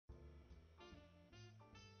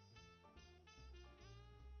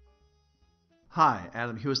Hi,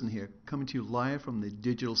 Adam Hewson here, coming to you live from the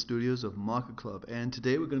digital studios of MarketClub. And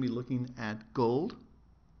today we're going to be looking at gold,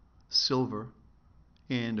 silver,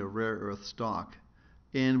 and a rare earth stock.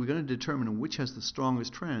 And we're going to determine which has the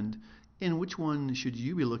strongest trend and which one should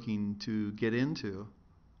you be looking to get into,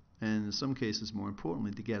 and in some cases, more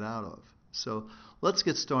importantly, to get out of. So let's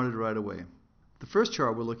get started right away. The first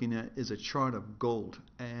chart we're looking at is a chart of gold,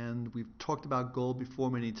 and we've talked about gold before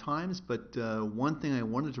many times, but one thing I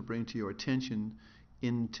wanted to bring to your attention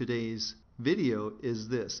in today's video is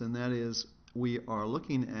this, and that is we are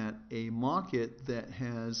looking at a market that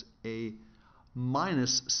has a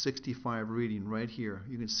minus 65 reading right here.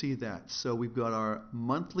 You can see that. So we've got our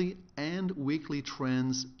monthly and weekly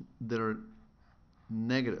trends that are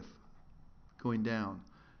negative, going down.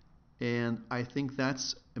 And I think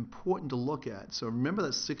that's important to look at. So remember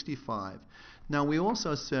that 65. Now we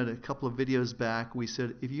also said a couple of videos back, we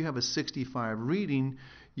said if you have a 65 reading,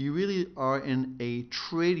 you really are in a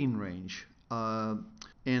trading range. And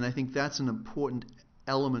I think that's an important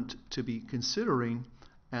element to be considering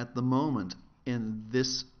at the moment in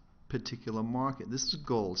this particular market. This is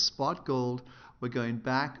gold, spot gold. We're going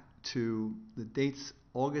back to the dates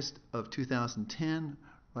August of 2010,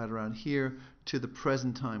 right around here, to the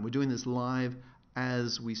present time. We're doing this live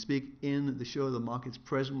as we speak in the show. The market's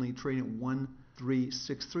presently trading at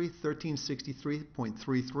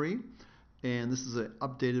 1363.33, and this is an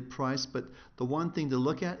updated price. But the one thing to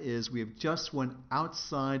look at is we have just went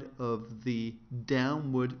outside of the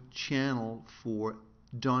downward channel for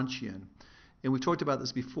Donchian. And we've talked about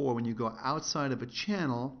this before. When you go outside of a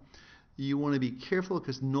channel, you want to be careful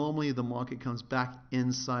because normally the market comes back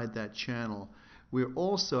inside that channel. We're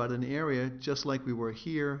also at an area just like we were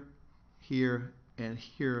here, here, and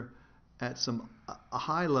here at a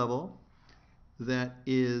high level that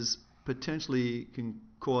is potentially can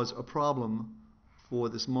cause a problem for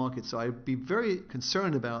this market. So I'd be very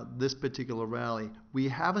concerned about this particular rally. We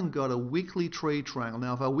haven't got a weekly trade triangle.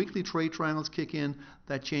 Now if our weekly trade triangles kick in,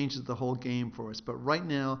 that changes the whole game for us. But right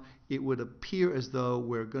now it would appear as though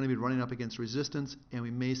we're going to be running up against resistance and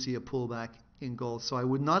we may see a pullback in gold. So I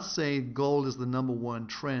would not say gold is the number one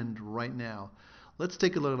trend right now. Let's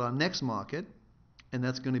take a look at our next market, and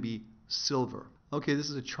that's going to be silver. Okay,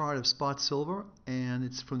 this is a chart of spot silver, and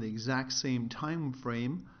it's from the exact same time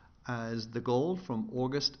frame as the gold from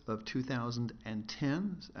August of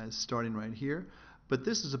 2010, as starting right here. But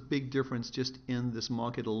this is a big difference just in this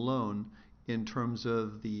market alone in terms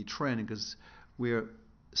of the trend, because we're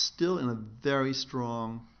still in a very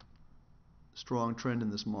strong trend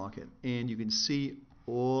in this market, and you can see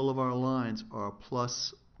all of our lines are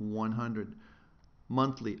plus 100,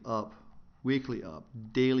 monthly up, weekly up,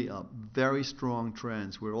 daily up, very strong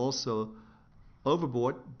trends. We're also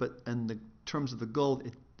overbought, but in the terms of the gold,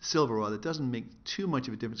 silver rather, it doesn't make too much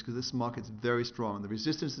of a difference because this market's very strong. The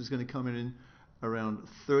resistance is going to come in around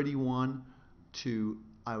 31 to,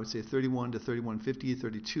 I would say 31 to 31.50,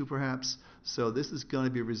 32 perhaps. So this is going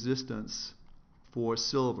to be resistance for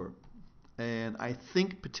silver. And I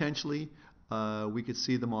think potentially we could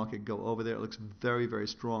see the market go over there. It looks very, very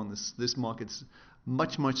strong. This market's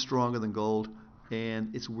much, much stronger than gold,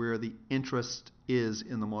 and it's where the interest is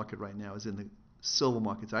in the market right now, is in the silver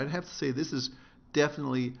markets. I'd have to say this is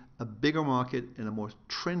definitely a bigger market and a more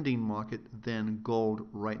trending market than gold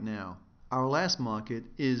right now. Our last market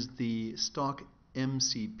is the stock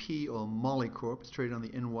MCP, or MarketClub. It's traded on the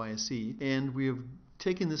NYSE, and we have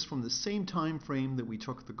taken this from the same time frame that we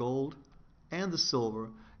took the gold and the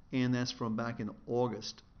silver, and that's from back in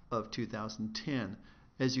August of 2010.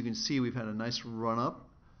 As you can see, we've had a nice run up,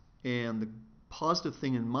 and the positive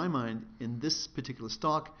thing in my mind in this particular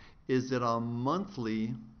stock is that our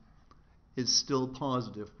monthly is still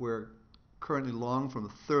positive. We're currently long from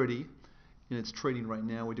 30, and it's trading right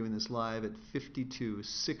now. We're doing this live at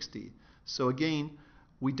 52.60. So again,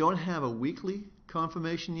 we don't have a weekly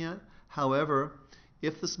confirmation yet. However,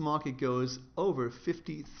 if this market goes over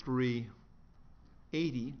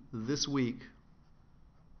 53.80 this week,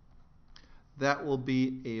 that will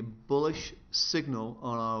be a bullish signal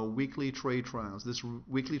on our weekly trade triangles. This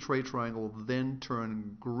weekly trade triangle will then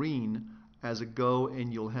turn green as a go,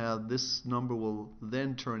 and you'll have this number will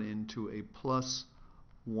then turn into a plus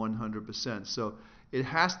 100%. So it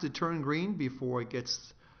has to turn green before it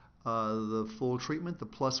gets the full treatment, the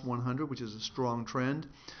plus 100, which is a strong trend.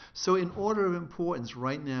 So in order of importance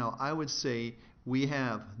right now, I would say we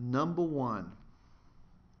have number one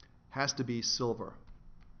has to be silver.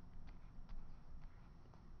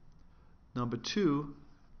 Number two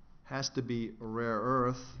has to be rare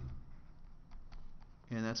earth,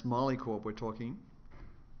 and that's MarketClub we're talking.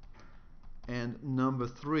 And number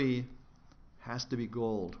three has to be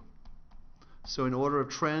gold. So in order of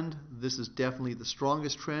trend, this is definitely the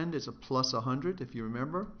strongest trend. It's a plus 100, if you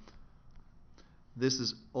remember. This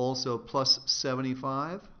is also plus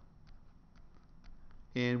 75.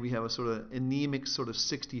 And we have a sort of anemic sort of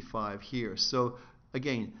 65 here. So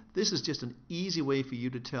again, this is just an easy way for you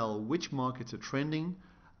to tell which markets are trending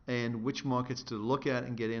and which markets to look at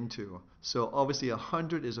and get into. So obviously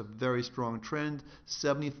 100 is a very strong trend.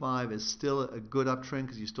 75 is still a good uptrend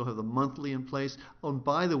because you still have the monthly in place. Oh, and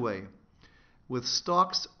by the way, with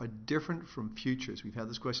stocks are different from futures. We've had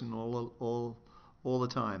this question all the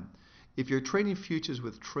time. If you're trading futures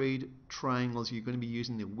with trade triangles, you're going to be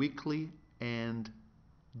using the weekly and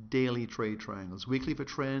daily trade triangles. Weekly for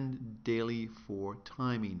trend, daily for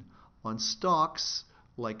timing. On stocks,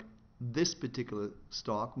 like this particular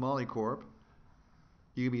stock, MarketClub,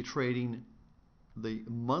 you're going to be trading the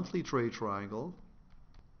monthly trade triangle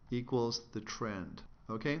equals the trend.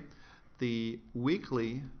 Okay? The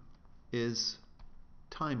weekly is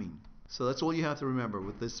timing. So that's all you have to remember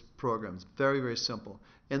with this program. It's very, very simple.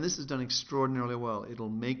 And this is done extraordinarily well. It'll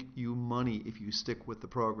make you money if you stick with the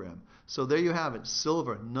program. So there you have it.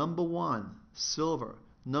 Silver, number 1, silver.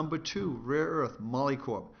 Number 2, rare earth,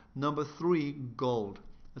 MarketClub. Number 3, gold.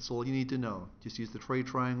 That's all you need to know. Just use the trade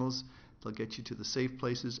triangles. They'll get you to the safe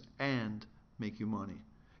places and make you money.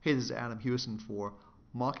 Hey, this is Adam Hewson for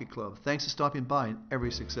MarketClub. Thanks for stopping by, and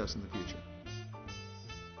every success in the future.